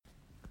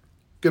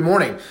Good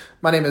morning.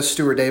 My name is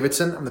Stuart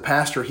Davidson. I'm the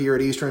pastor here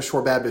at Eastern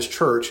Shore Baptist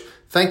Church.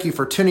 Thank you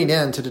for tuning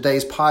in to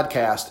today's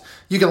podcast.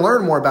 You can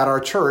learn more about our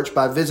church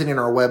by visiting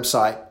our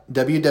website,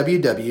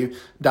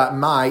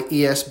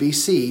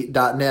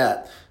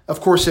 www.myesbc.net. Of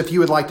course, if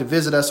you would like to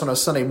visit us on a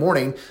Sunday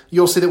morning,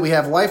 you'll see that we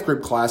have life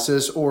group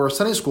classes or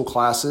Sunday school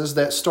classes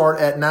that start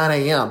at 9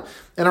 a.m.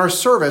 And our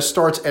service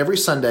starts every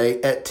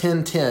Sunday at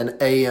 10:10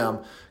 a.m.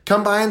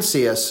 Come by and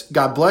see us.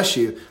 God bless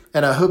you.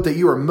 And I hope that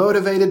you are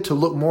motivated to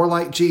look more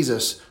like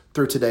Jesus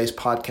through today's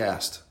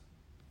podcast.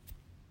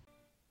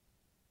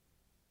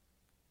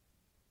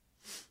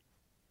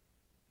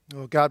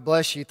 Well, God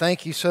bless you.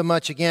 Thank you so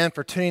much again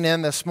for tuning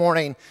in this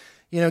morning.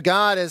 You know,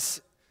 God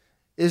is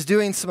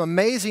doing some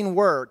amazing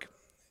work,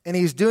 and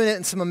He's doing it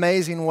in some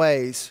amazing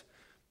ways.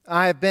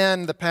 I have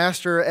been the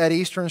pastor at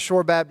Eastern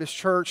Shore Baptist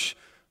Church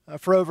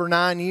for over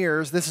 9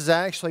 years. This is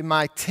actually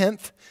my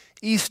 10th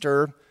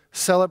Easter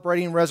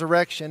celebrating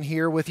resurrection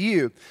here with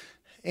you.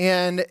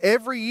 And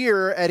every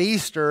year at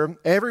Easter,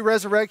 every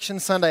Resurrection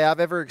Sunday I've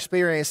ever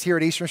experienced here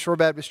at Eastern Shore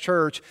Baptist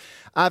Church,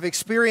 I've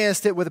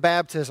experienced it with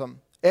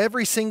baptism.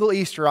 Every single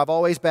Easter, I've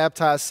always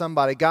baptized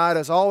somebody. God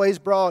has always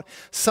brought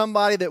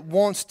somebody that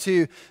wants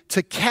to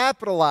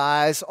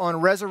capitalize on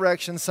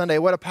Resurrection Sunday.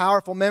 What a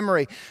powerful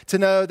memory to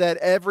know that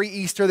every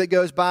Easter that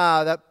goes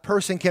by, that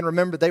person can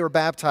remember they were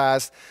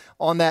baptized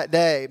on that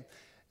day.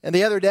 And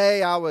the other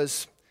day, I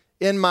was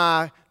in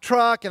my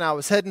truck and I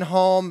was heading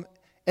home,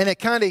 and it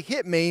kind of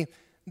hit me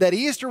that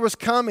Easter was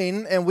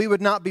coming and we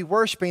would not be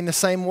worshiping the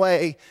same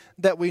way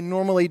that we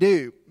normally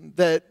do.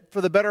 That for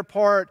the better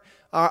part,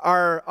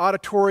 our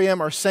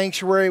auditorium, our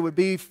sanctuary would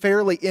be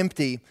fairly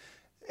empty.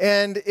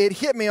 And it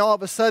hit me all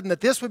of a sudden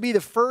that this would be the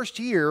first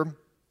year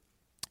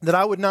that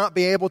I would not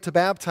be able to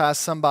baptize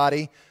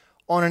somebody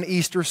on an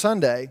Easter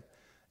Sunday.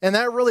 And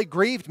that really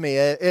grieved me.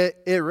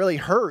 It really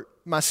hurt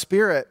my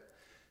spirit.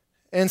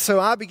 And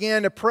so I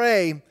began to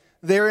pray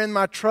there in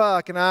my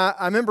truck, and I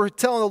remember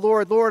telling the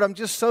Lord, I'm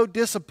just so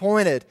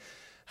disappointed.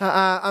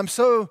 I'm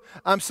so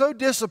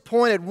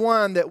disappointed,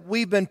 one, that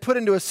we've been put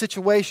into a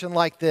situation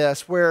like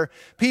this where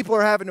people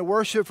are having to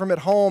worship from at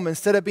home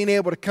instead of being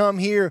able to come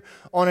here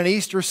on an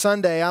Easter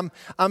Sunday. I'm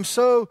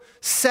so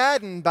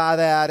saddened by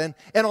that. And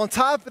on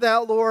top of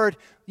that, Lord,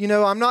 you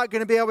know, I'm not going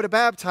to be able to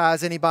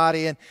baptize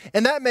anybody. And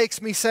that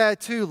makes me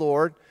sad too,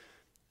 Lord.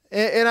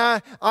 And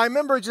I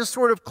remember just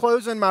sort of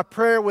closing my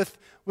prayer with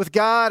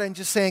God and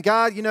just saying,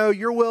 God, you know,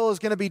 your will is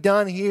going to be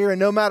done here, and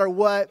no matter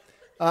what,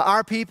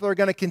 our people are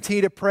going to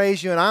continue to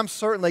praise you, and I'm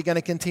certainly going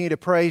to continue to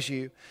praise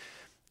you.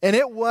 And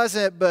it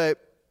wasn't but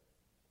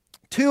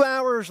 2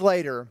 hours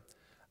later,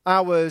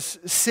 I was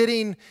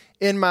sitting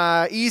in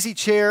my easy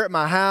chair at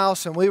my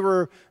house, and we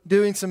were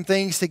doing some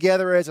things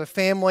together as a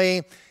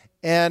family,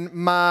 and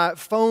my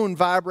phone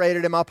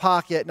vibrated in my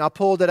pocket, and I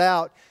pulled it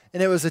out,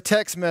 and it was a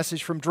text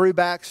message from Drew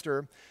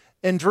Baxter.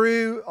 And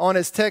Drew, on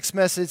his text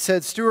message,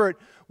 said, Stuart,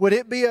 would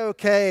it be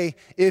okay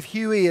if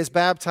Huey is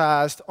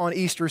baptized on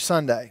Easter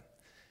Sunday?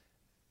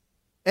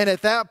 And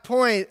at that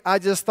point, I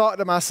just thought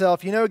to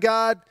myself, you know,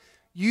 God,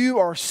 you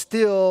are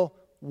still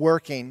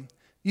working.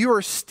 You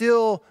are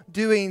still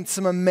doing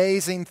some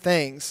amazing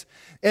things.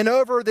 And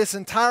over this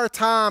entire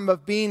time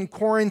of being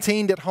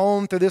quarantined at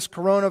home through this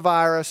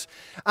coronavirus,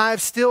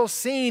 I've still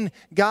seen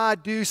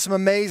God do some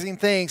amazing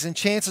things, and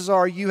chances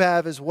are you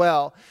have as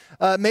well.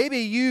 Maybe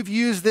you've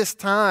used this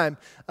time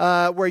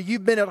where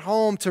you've been at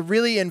home to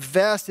really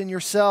invest in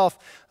yourself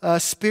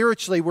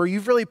spiritually, where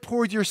you've really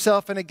poured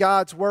yourself into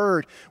God's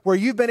Word, where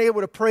you've been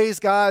able to praise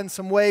God in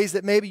some ways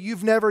that maybe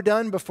you've never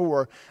done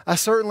before. I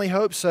certainly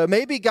hope so.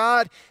 Maybe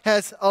God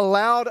has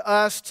allowed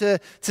us to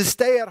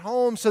stay at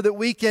home so that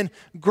we can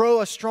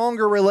grow a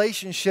stronger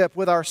relationship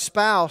with our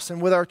spouse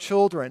and with our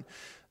children.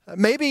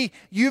 Maybe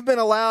you've been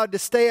allowed to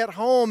stay at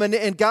home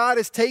and God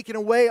has taken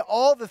away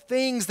all the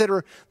things that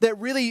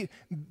really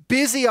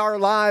busy our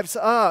lives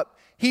up.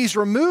 He's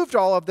removed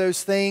all of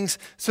those things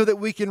so that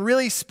we can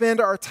really spend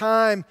our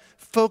time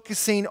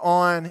focusing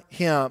on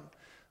Him.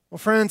 Well,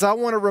 friends, I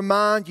want to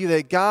remind you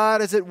that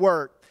God is at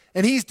work,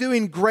 and He's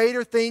doing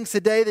greater things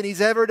today than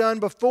He's ever done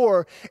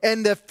before.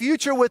 And the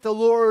future with the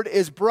Lord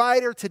is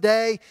brighter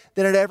today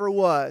than it ever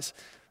was.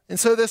 And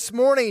so this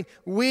morning,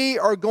 we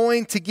are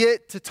going to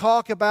get to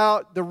talk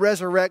about the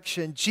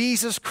resurrection,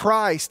 Jesus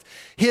Christ,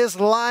 His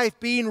life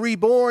being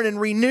reborn and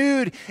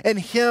renewed, and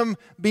Him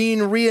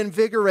being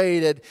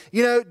reinvigorated.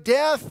 You know,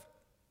 death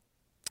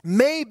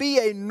may be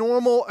a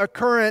normal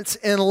occurrence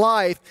in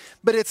life,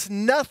 but it's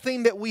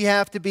nothing that we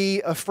have to be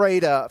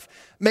afraid of.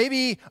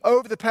 Maybe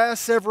over the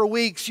past several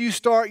weeks, you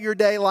start your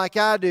day like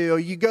I do, or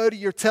you go to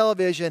your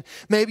television,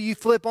 maybe you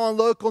flip on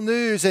local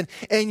news and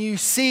you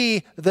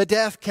see the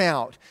death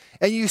count.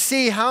 And you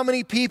see how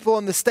many people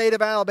in the state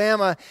of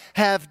Alabama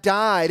have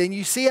died. And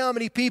you see how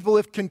many people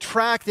have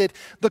contracted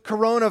the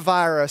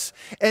coronavirus.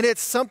 And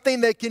it's something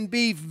that can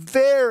be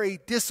very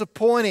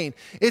disappointing.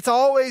 It's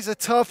always a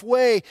tough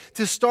way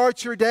to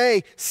start your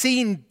day,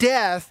 seeing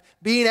death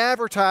being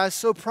advertised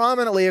so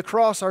prominently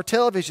across our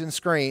television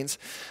screens.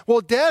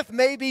 Well, death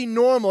may be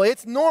normal.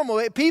 It's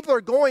normal. People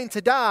are going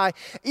to die.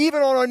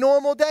 Even on a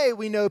normal day,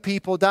 we know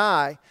people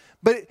die.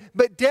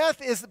 But death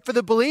is, for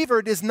the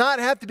believer, does not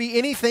have to be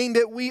anything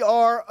that we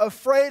are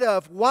afraid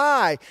of.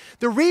 Why?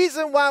 The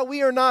reason why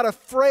we are not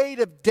afraid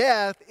of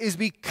death is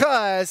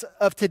because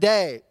of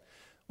today.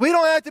 We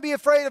don't have to be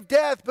afraid of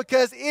death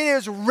because it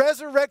is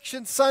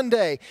Resurrection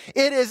Sunday.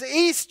 It is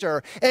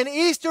Easter, and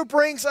Easter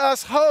brings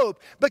us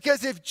hope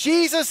because if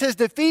Jesus has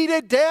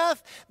defeated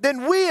death,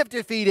 then we have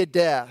defeated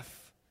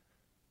death.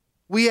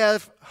 We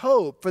have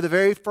hope for the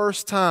very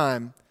first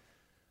time.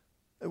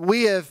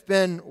 We have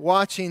been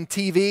watching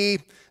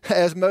TV,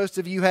 as most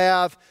of you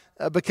have,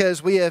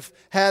 because we have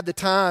had the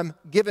time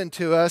given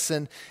to us.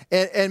 And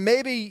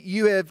maybe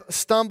you have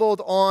stumbled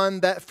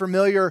on that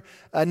familiar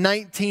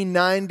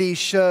 1990s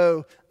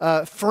show,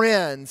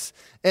 Friends.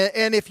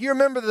 And if you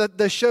remember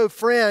the show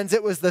Friends,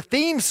 it was the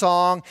theme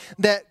song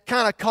that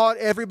kind of caught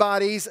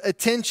everybody's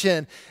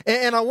attention.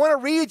 And I want to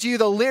read you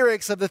the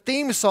lyrics of the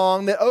theme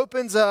song that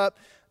opens up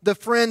the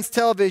Friends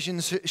television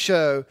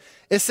show.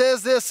 It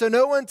says this: so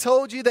no one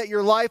told you that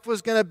your life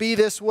was going to be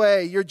this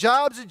way. Your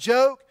job's a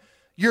joke,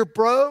 you're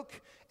broke,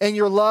 and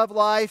your love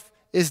life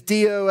is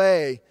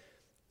DOA.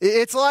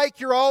 It's like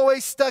you're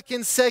always stuck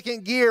in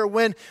second gear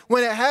when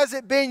it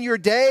hasn't been your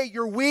day,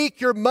 your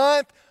week, your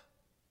month,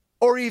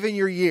 or even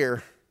your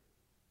year.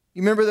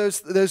 You remember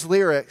those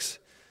lyrics?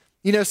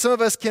 You know, some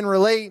of us can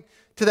relate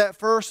to that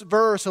first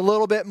verse a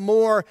little bit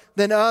more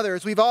than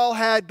others. We've all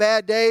had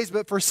bad days,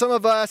 but for some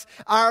of us,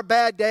 our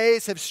bad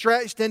days have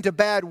stretched into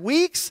bad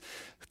weeks.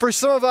 For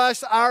some of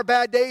us, our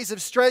bad days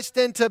have stretched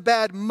into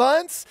bad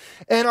months,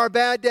 and our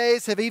bad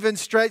days have even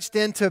stretched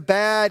into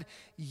bad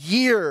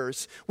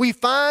years. We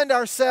find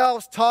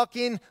ourselves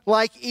talking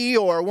like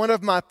Eeyore, one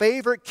of my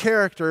favorite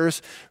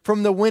characters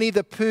from the Winnie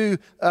the Pooh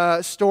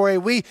story.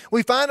 We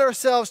find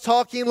ourselves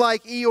talking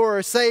like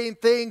Eeyore, saying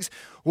things,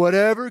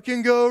 whatever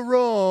can go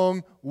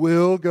wrong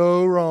will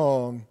go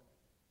wrong.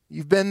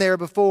 You've been there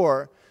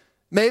before.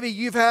 Maybe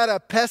you've had a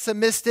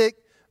pessimistic,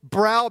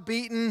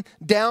 browbeaten,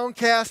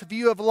 downcast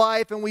view of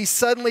life, and we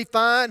suddenly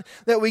find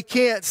that we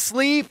can't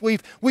sleep.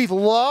 We've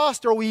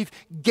lost or we've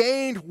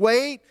gained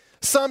weight.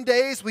 Some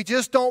days we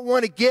just don't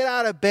want to get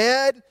out of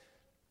bed.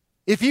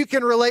 If you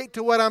can relate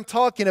to what I'm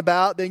talking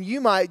about, then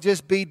you might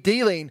just be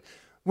dealing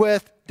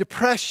with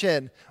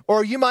depression,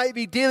 or you might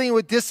be dealing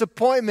with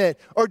disappointment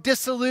or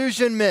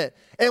disillusionment.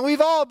 And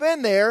we've all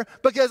been there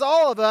because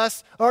all of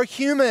us are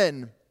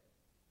human.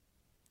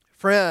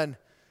 Friend,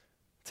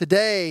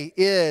 today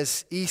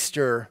is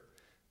Easter,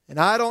 and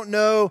I don't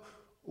know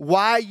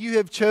why you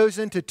have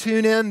chosen to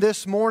tune in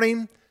this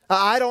morning.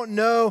 I don't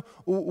know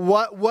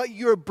what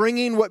you're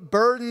bringing, what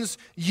burdens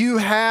you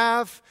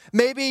have.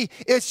 Maybe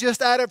it's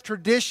just out of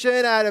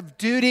tradition, out of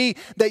duty,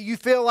 that you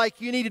feel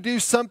like you need to do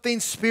something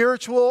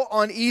spiritual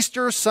on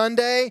Easter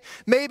Sunday.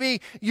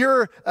 Maybe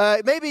you're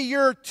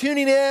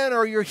tuning in,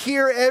 or you're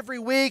here every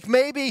week.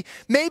 Maybe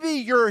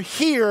you're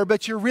here,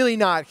 but you're really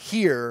not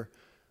here.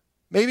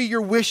 Maybe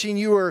you're wishing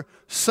you were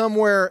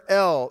somewhere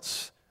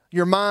else.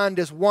 Your mind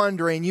is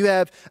wandering. You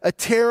have a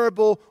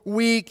terrible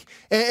week,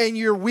 and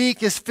your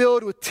week is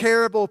filled with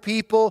terrible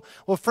people.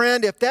 Well,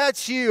 friend, if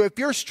that's you, if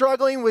you're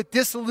struggling with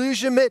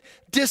disillusionment,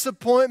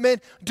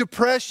 disappointment,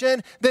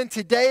 depression, then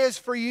today is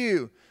for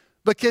you.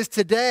 Because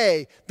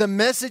today, the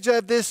message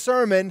of this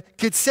sermon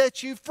could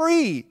set you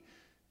free,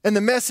 and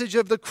the message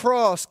of the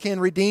cross can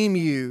redeem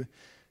you.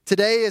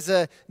 Today is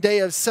a day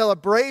of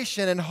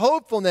celebration and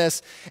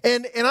hopefulness,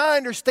 and I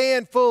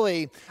understand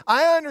fully.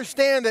 I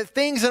understand that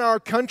things in our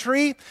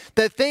country,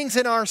 that things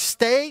in our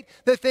state,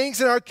 that things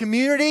in our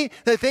community,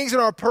 that things in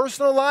our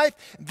personal life,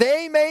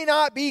 they may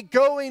not be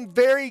going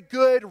very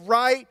good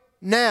right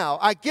now.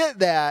 I get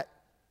that.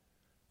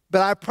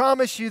 But I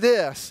promise you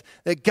this,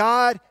 that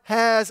God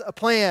has a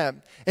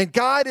plan, and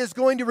God is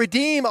going to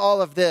redeem all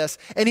of this,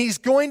 and He's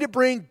going to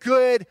bring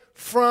good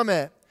from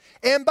it.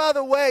 And by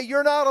the way,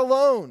 you're not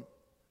alone.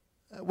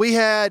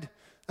 I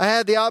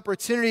had the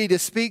opportunity to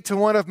speak to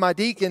one of my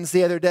deacons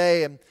the other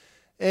day,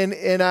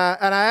 and I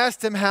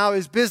asked him how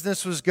his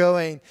business was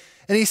going.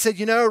 And he said,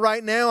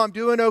 right now I'm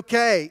doing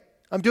okay.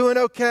 I'm doing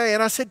okay.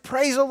 And I said,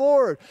 praise the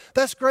Lord.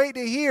 That's great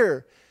to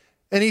hear.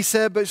 And he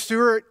said, but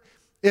Stuart,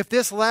 if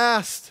this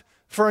lasts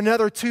for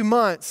another 2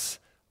 months,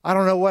 I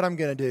don't know what I'm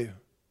going to do.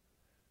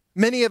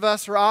 Many of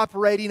us are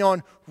operating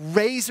on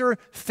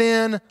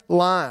razor-thin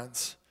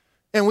lines,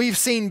 and we've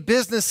seen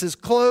businesses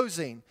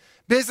closing.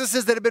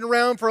 Businesses that have been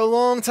around for a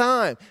long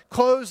time,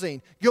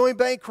 closing, going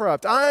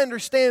bankrupt. I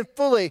understand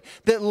fully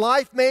that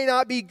life may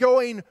not be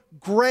going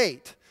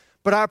great,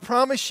 but I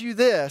promise you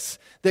this,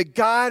 that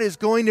God is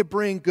going to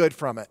bring good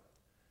from it.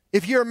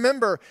 If you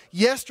remember,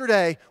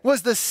 yesterday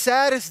was the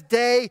saddest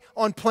day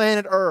on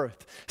planet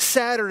Earth.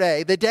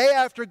 Saturday, the day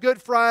after Good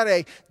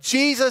Friday,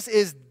 Jesus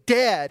is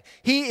dead.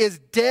 He is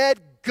dead,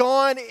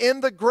 gone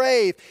in the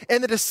grave.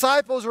 And the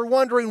disciples are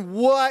wondering,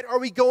 what are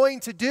we going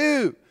to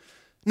do?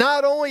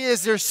 Not only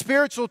is their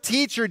spiritual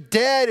teacher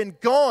dead and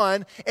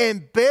gone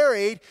and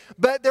buried,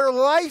 but their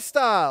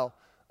lifestyle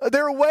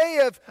Their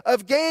way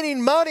of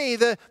gaining money,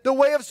 the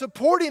way of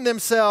supporting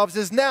themselves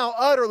is now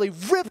utterly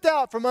ripped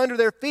out from under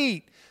their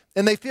feet,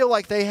 and they feel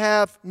like they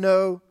have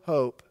no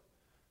hope.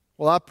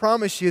 Well, I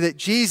promise you that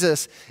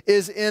Jesus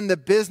is in the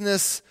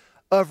business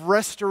of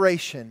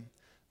restoration.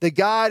 That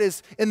God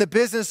is in the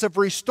business of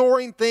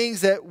restoring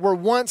things that were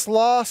once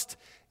lost,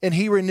 and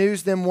He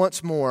renews them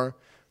once more.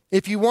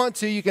 If you want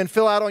to, you can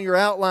fill out on your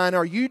outline,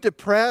 are you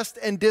depressed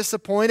and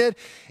disappointed?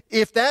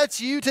 If that's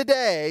you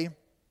today,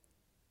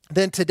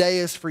 then today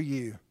is for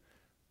you.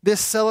 This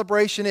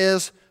celebration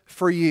is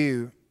for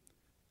you.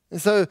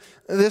 And so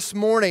this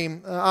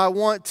morning, I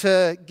want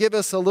to give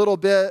us a little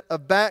bit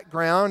of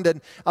background,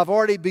 and I've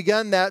already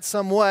begun that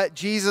somewhat.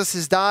 Jesus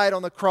has died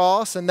on the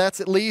cross, and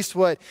that's at least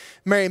what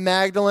Mary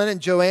Magdalene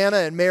and Joanna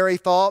and Mary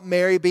thought,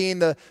 Mary being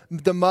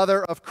the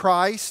mother of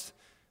Christ.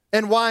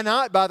 And why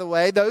not, by the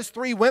way? Those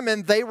three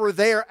women, they were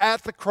there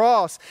at the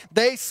cross.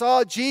 They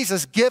saw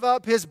Jesus give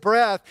up His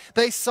breath.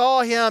 They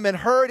saw Him and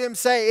heard Him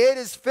say, "It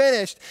is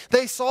finished."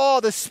 They saw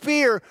the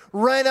spear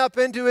run up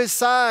into His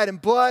side and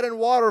blood and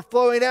water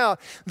flowing out.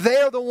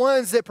 They're the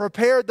ones that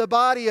prepared the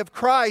body of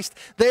Christ.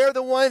 They're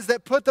the ones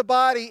that put the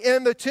body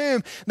in the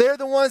tomb. They're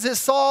the ones that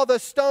saw the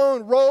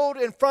stone rolled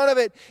in front of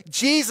it.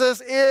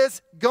 Jesus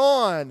is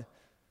gone.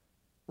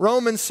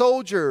 Roman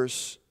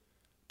soldiers,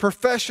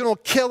 professional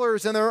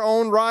killers in their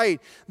own right,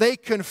 they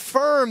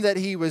confirmed that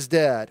He was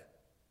dead.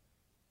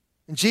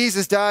 And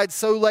Jesus died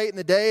so late in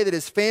the day that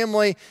His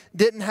family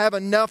didn't have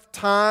enough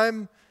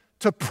time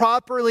to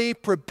properly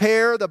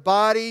prepare the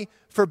body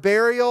for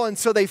burial, and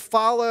so they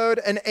followed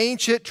an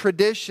ancient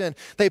tradition.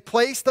 They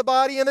placed the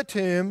body in the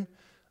tomb,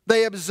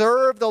 they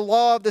observed the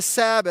law of the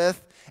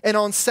Sabbath, and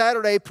on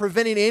Saturday,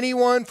 preventing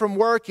anyone from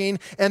working,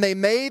 and they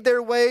made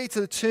their way to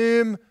the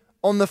tomb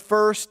on the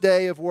first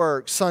day of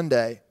work,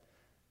 Sunday.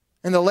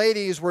 And the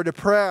ladies were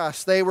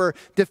depressed. They were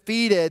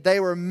defeated. They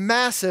were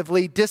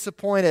massively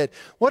disappointed.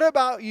 What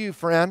about you,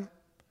 friend?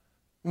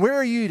 Where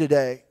are you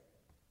today?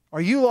 Are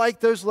you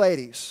like those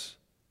ladies?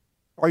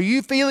 Are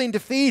you feeling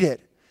defeated?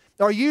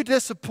 Are you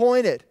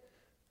disappointed?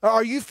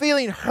 Are you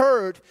feeling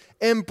hurt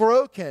and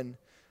broken?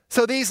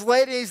 So these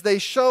ladies, they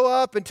show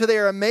up, and to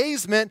their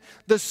amazement,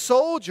 the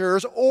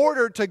soldiers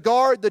ordered to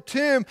guard the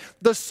tomb,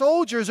 the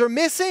soldiers are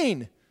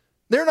missing.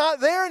 They're not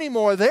there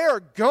anymore. They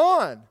are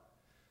gone.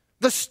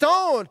 The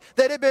stone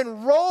that had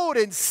been rolled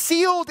and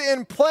sealed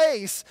in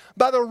place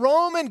by the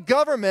Roman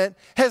government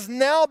has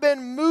now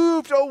been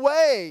moved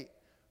away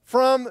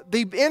from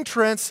the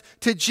entrance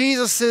to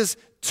Jesus'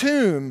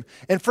 tomb.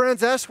 And friends,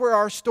 that's where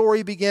our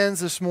story begins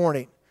this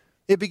morning.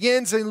 It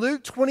begins in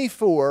Luke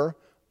 24,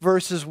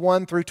 verses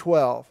 1 through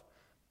 12.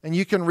 And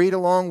you can read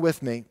along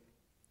with me.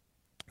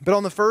 But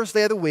on the first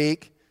day of the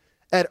week,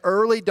 at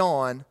early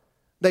dawn,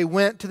 they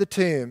went to the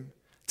tomb,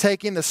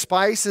 taking the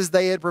spices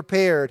they had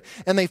prepared,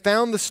 and they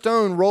found the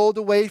stone rolled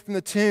away from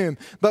the tomb.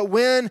 But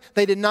when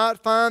they did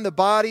not find the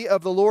body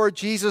of the Lord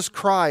Jesus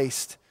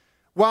Christ,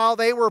 while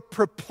they were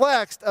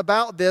perplexed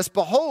about this,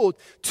 behold,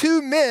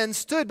 two men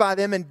stood by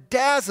them in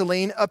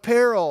dazzling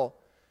apparel.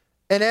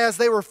 And as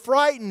they were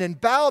frightened and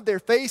bowed their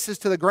faces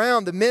to the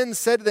ground, the men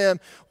said to them,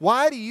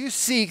 "Why do you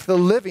seek the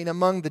living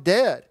among the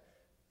dead?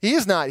 He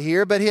is not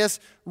here, but He has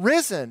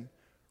risen.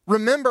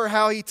 Remember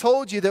how He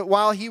told you that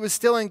while He was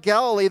still in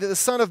Galilee, that the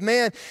Son of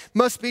Man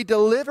must be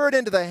delivered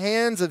into the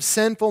hands of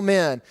sinful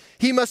men.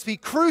 He must be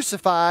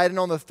crucified and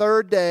on the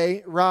third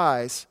day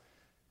rise."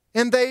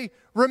 And they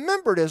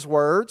remembered His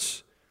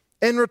words,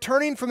 and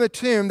returning from the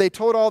tomb, they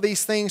told all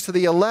these things to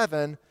the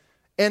 11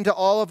 and to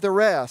all of the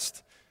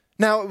rest.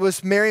 Now it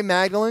was Mary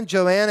Magdalene,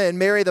 Joanna, and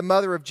Mary the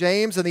mother of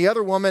James, and the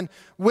other woman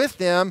with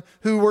them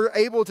who were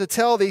able to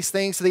tell these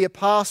things to the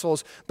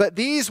apostles. But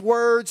these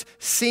words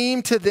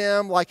seemed to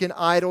them like an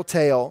idle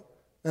tale,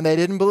 and they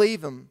didn't believe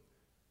them.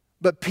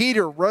 But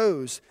Peter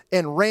rose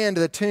and ran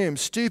to the tomb.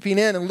 Stooping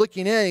in and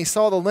looking in, he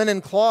saw the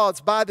linen cloths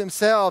by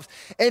themselves,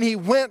 and he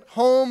went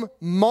home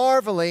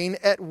marveling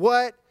at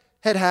what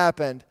had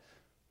happened.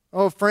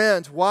 Oh,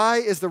 friends, why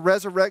is the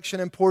resurrection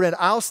important?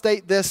 I'll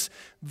state this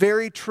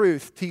very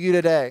truth to you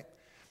today.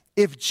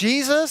 If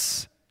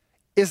Jesus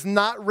is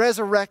not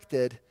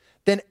resurrected,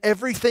 then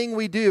everything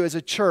we do as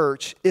a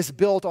church is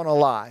built on a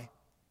lie.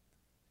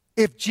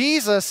 If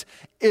Jesus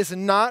is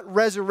not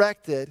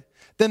resurrected,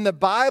 then the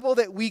Bible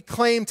that we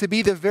claim to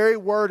be the very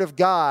Word of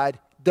God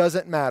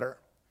doesn't matter.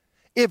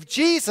 If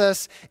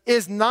Jesus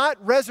is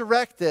not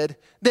resurrected,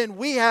 then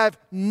we have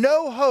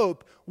no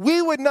hope.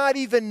 We would not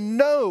even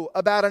know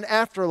about an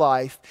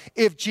afterlife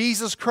if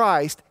Jesus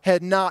Christ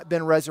had not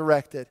been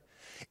resurrected.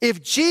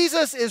 If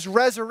Jesus is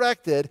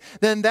resurrected,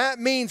 then that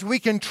means we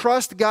can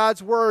trust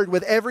God's word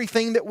with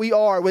everything that we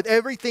are, with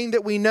everything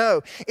that we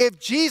know. If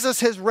Jesus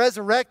has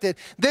resurrected,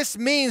 this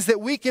means that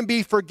we can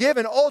be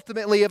forgiven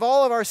ultimately of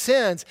all of our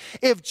sins.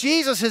 If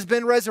Jesus has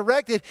been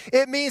resurrected,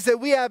 it means that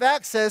we have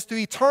access to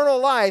eternal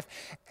life.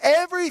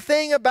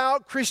 Everything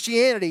about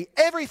Christianity,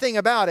 everything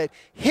about it,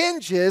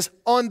 hinges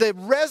on the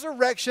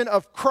resurrection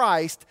of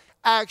Christ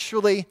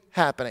actually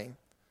happening.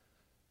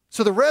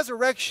 So the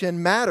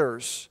resurrection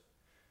matters.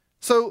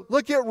 So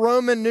look at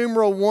Roman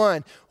numeral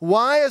 1.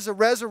 Why is the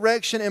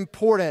resurrection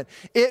important?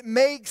 It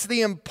makes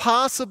the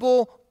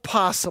impossible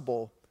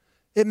possible.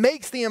 It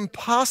makes the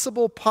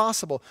impossible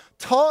possible.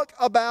 Talk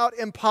about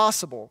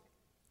impossible.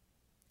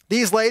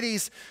 These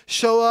ladies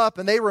show up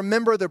and they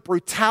remember the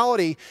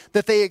brutality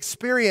that they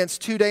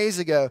experienced 2 days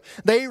ago.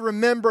 They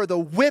remember the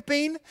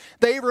whipping.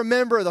 They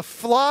remember the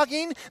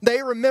flogging.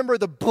 They remember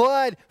the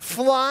blood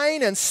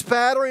flying and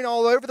spattering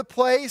all over the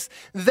place.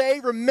 They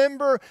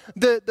remember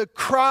the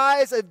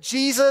cries of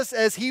Jesus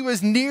as he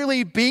was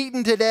nearly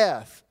beaten to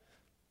death.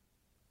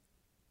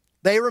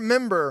 They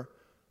remember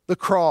the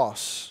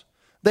cross.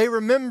 They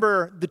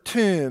remember the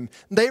tomb.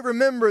 They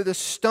remember the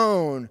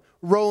stone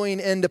rolling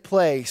into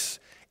place.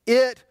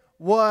 It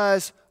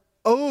was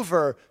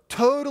over,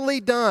 totally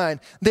done.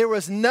 There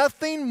was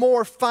nothing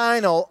more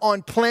final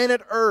on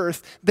planet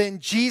Earth than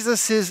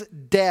Jesus'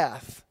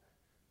 death.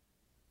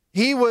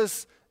 He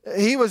was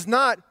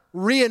not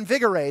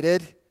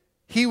reinvigorated,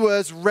 he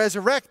was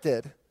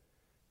resurrected.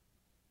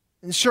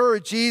 And sure,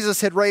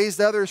 Jesus had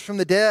raised others from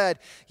the dead,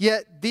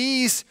 yet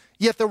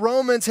the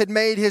Romans had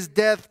made his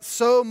death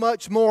so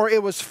much more.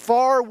 It was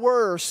far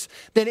worse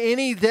than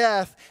any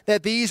death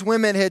that these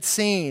women had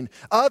seen.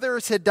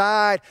 Others had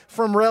died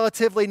from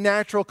relatively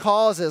natural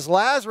causes.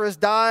 Lazarus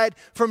died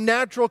from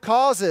natural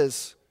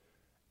causes,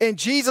 and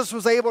Jesus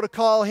was able to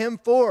call him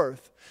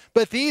forth.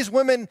 But these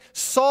women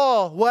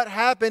saw what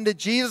happened to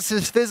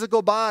Jesus'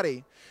 physical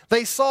body.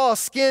 They saw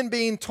skin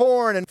being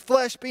torn and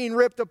flesh being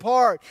ripped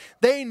apart.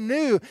 They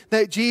knew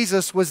that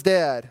Jesus was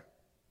dead.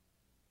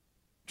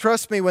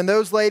 Trust me, when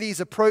those ladies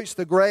approached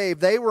the grave,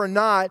 they were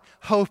not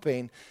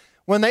hoping.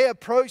 When they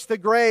approached the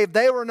grave,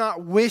 they were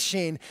not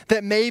wishing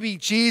that maybe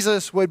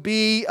Jesus would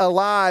be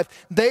alive.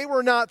 They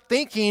were not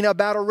thinking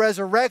about a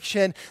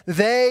resurrection.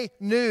 They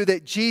knew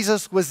that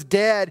Jesus was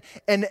dead,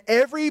 and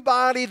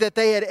everybody that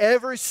they had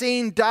ever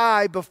seen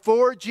die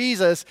before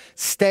Jesus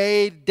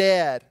stayed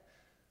dead.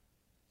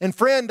 And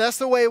friend, that's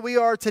the way we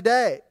are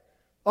today.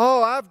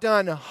 Oh, I've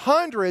done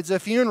hundreds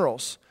of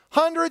funerals.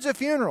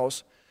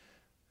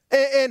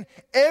 And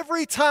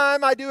every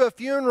time I do a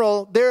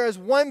funeral, there is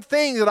one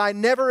thing that I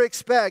never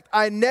expect.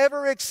 I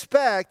never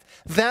expect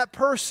that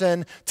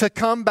person to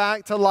come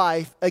back to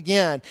life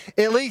again.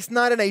 At least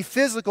not in a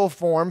physical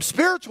form.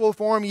 Spiritual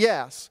form,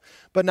 yes,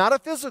 but not a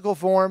physical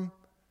form.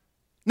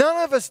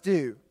 None of us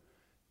do.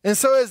 And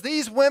so as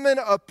these women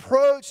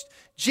approached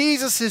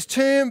Jesus'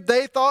 tomb,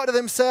 they thought to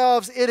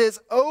themselves, it is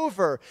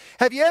over.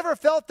 Have you ever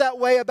felt that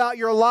way about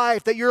your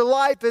life? That your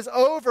life is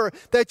over,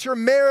 that your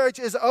marriage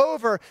is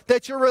over,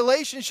 that your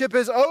relationship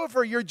is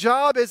over, your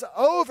job is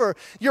over,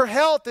 your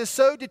health is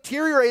so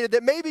deteriorated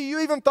that maybe you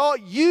even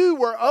thought you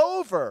were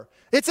over.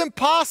 It's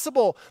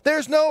impossible.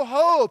 There's no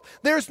hope.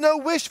 There's no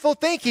wishful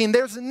thinking.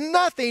 There's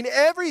nothing.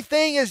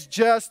 Everything is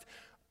just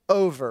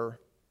over.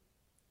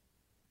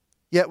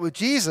 Yet with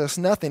Jesus,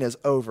 nothing is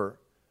over.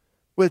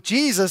 With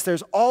Jesus,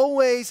 there's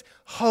always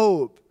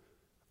hope,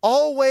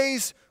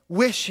 always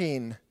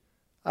wishing.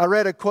 I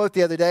read a quote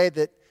the other day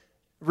that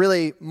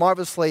really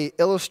marvelously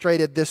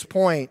illustrated this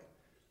point.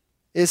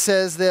 It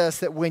says this,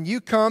 that when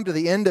you come to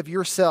the end of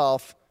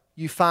yourself,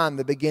 you find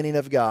the beginning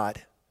of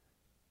God.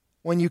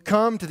 When you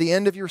come to the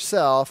end of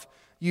yourself,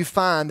 you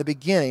find the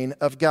beginning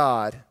of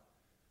God.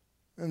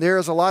 And there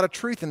is a lot of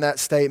truth in that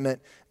statement.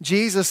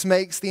 Jesus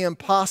makes the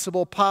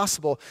impossible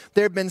possible.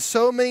 There have been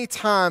so many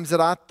times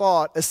that I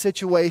thought a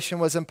situation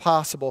was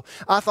impossible.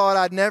 I thought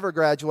I'd never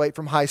graduate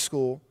from high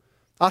school.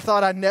 I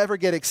thought I'd never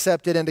get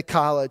accepted into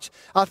college.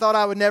 I thought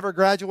I would never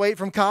graduate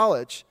from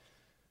college.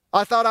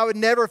 I thought I would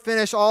never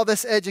finish all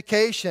this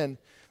education.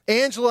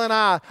 Angela and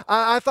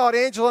I thought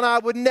Angela and I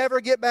would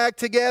never get back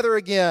together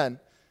again.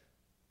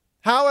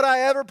 How would I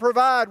ever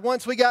provide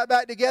once we got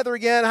back together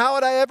again? How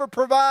would I ever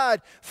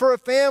provide for a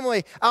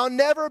family? I'll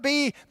never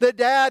be the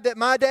dad that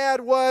my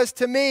dad was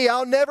to me.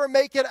 I'll never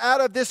make it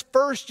out of this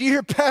first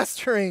year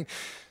pastoring.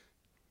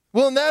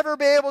 We'll never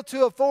be able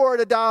to afford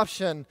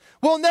adoption.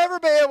 We'll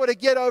never be able to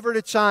get over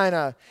to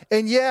China.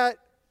 And yet,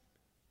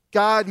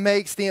 God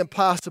makes the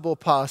impossible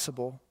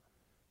possible.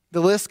 The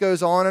list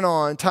goes on and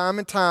on. Time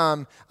and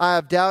time, I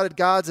have doubted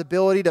God's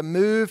ability to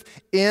move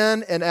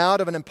in and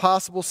out of an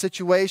impossible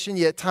situation,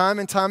 yet time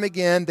and time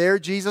again, there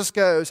Jesus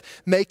goes,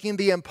 making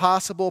the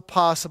impossible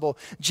possible.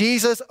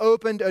 Jesus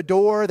opened a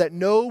door that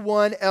no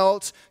one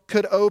else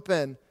could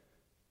open.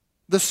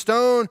 The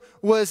stone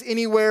was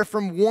anywhere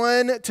from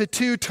 1 to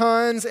 2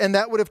 tons, and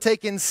that would have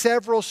taken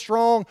several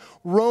strong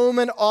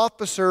Roman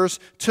officers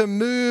to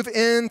move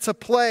into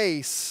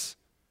place.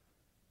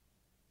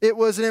 It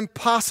was an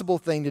impossible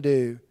thing to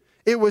do.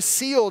 It was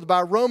sealed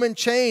by Roman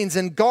chains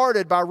and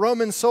guarded by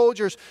Roman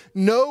soldiers.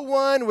 No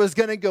one was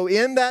going to go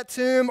in that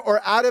tomb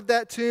or out of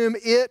that tomb.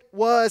 It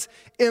was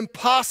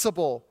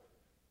impossible.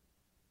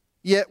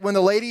 Yet when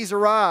the ladies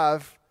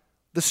arrive,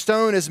 the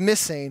stone is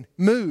missing,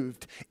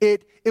 moved.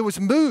 It was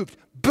moved.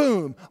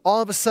 Boom.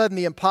 All of a sudden,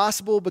 the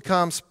impossible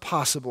becomes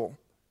possible.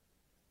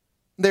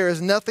 There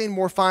is nothing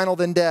more final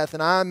than death,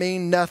 and I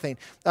mean nothing.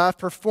 I've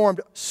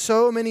performed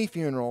so many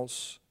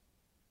funerals,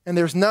 and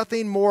there's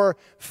nothing more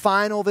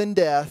final than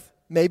death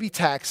maybe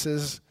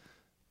taxes,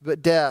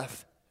 but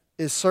death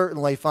is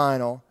certainly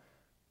final.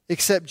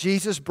 Except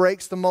Jesus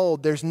breaks the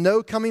mold. There's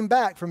no coming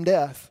back from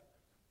death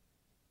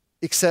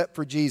except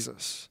for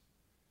Jesus.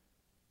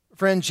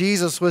 Friend,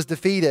 Jesus was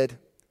defeated.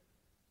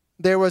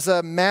 There was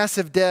a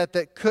massive death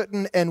that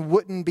couldn't and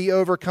wouldn't be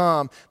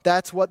overcome.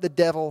 That's what the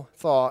devil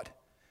thought.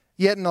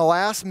 Yet in the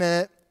last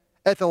minute,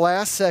 at the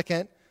last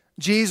second,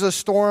 Jesus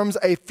storms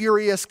a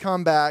furious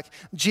comeback.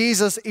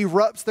 Jesus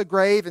erupts the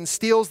grave and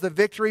steals the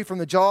victory from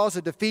the jaws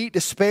of defeat,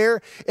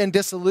 despair, and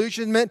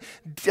disillusionment.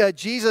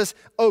 Jesus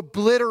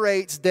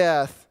obliterates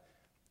death.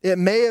 It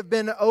may have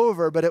been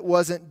over, but it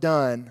wasn't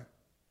done.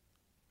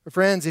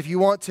 Friends, if you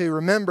want to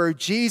remember,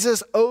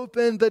 Jesus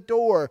opened the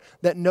door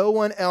that no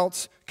one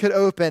else could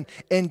open,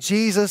 and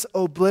Jesus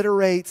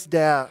obliterates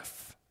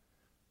death.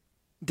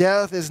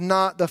 Death is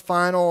not the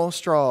final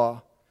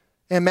straw.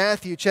 In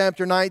Matthew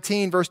chapter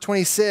 19, verse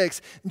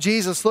 26,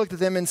 Jesus looked at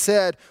them and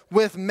said,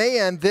 "With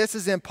man this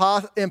is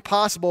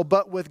impossible,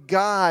 but with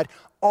God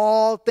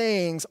all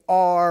things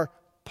are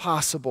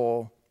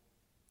possible."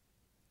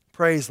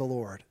 Praise the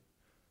Lord.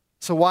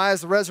 So why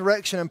is the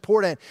resurrection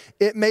important?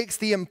 It makes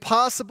the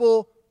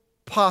impossible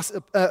possible,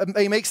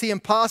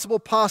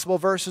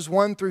 verses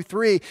 1 through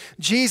 3.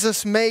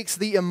 Jesus makes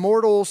the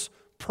immortals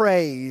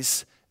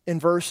praise in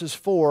verses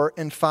 4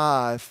 and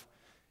 5.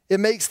 It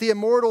makes the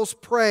immortals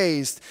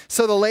praised.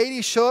 So the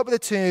ladies show up at the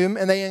tomb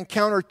and they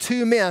encounter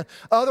two men.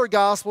 Other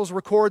Gospels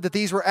record that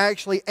these were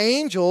actually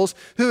angels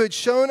who had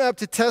shown up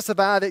to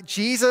testify that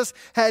Jesus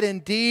had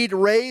indeed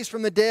raised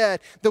from the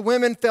dead. The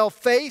women fell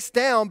face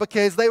down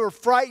because they were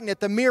frightened at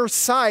the mere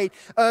sight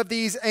of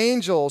these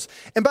angels.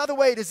 And by the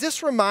way, does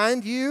this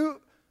remind you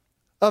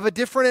of a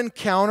different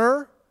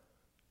encounter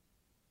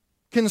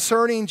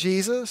concerning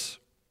Jesus?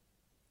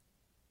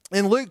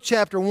 In Luke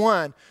chapter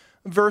 1,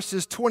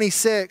 verses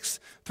 26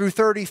 through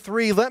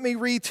 33, let me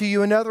read to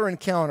you another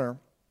encounter.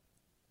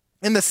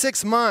 In the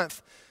 6th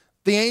month,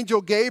 the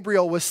angel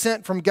Gabriel was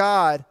sent from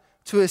God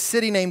to a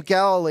city named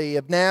Galilee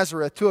of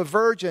Nazareth to a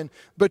virgin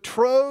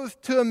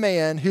betrothed to a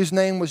man whose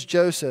name was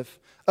Joseph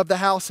of the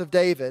house of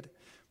David.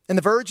 And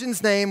the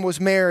virgin's name was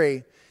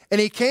Mary.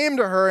 And he came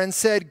to her and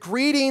said,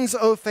 "Greetings,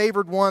 O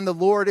favored one, the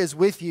Lord is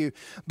with you."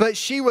 But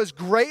she was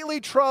greatly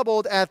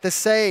troubled at the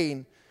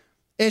saying,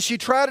 and she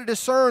tried to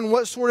discern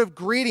what sort of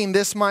greeting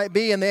this might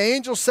be. And the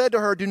angel said to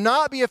her, "Do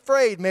not be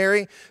afraid,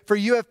 Mary, for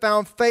you have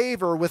found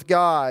favor with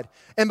God.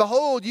 And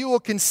behold, you will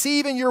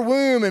conceive in your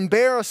womb and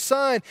bear a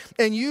son,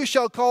 and you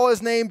shall call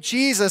his name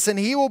Jesus. And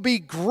he will be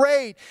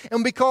great and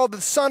will be called the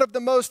Son of the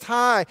Most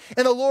High.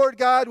 And the Lord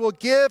God will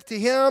give to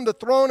him the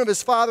throne of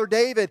his father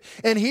David,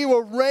 and he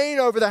will reign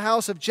over the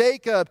house of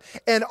Jacob,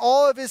 and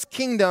all of his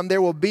kingdom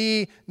there will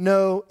be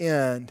no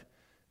end."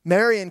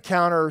 Mary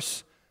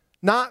encounters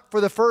not for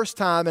the first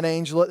time an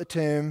angel at the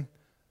tomb,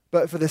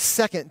 but for the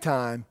second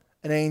time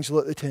an angel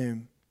at the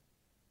tomb.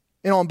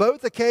 And on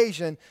both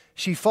occasions,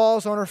 she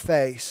falls on her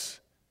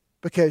face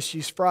because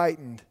she's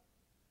frightened.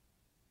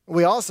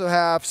 We also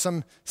have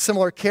some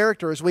similar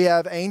characters. We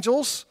have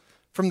angels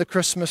from the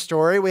Christmas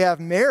story. We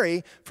have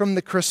Mary from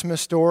the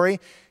Christmas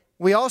story.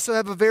 We also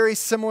have a very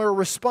similar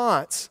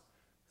response.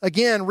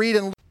 Again, read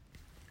in.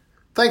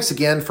 Thanks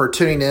again for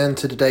tuning in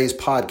to today's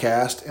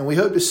podcast, and we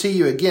hope to see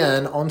you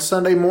again on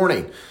Sunday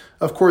morning.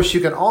 Of course, you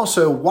can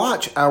also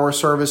watch our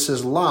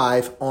services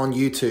live on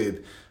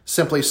YouTube.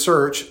 Simply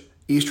search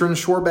Eastern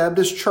Shore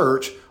Baptist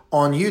Church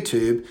on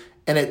YouTube,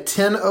 and at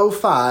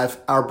 10:05,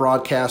 our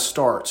broadcast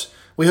starts.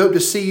 We hope to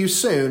see you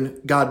soon.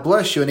 God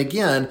bless you. And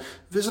again,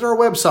 visit our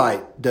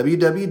website,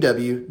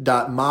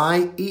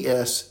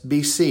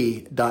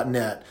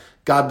 www.myesbc.net.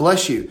 God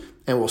bless you,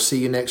 and we'll see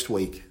you next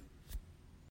week.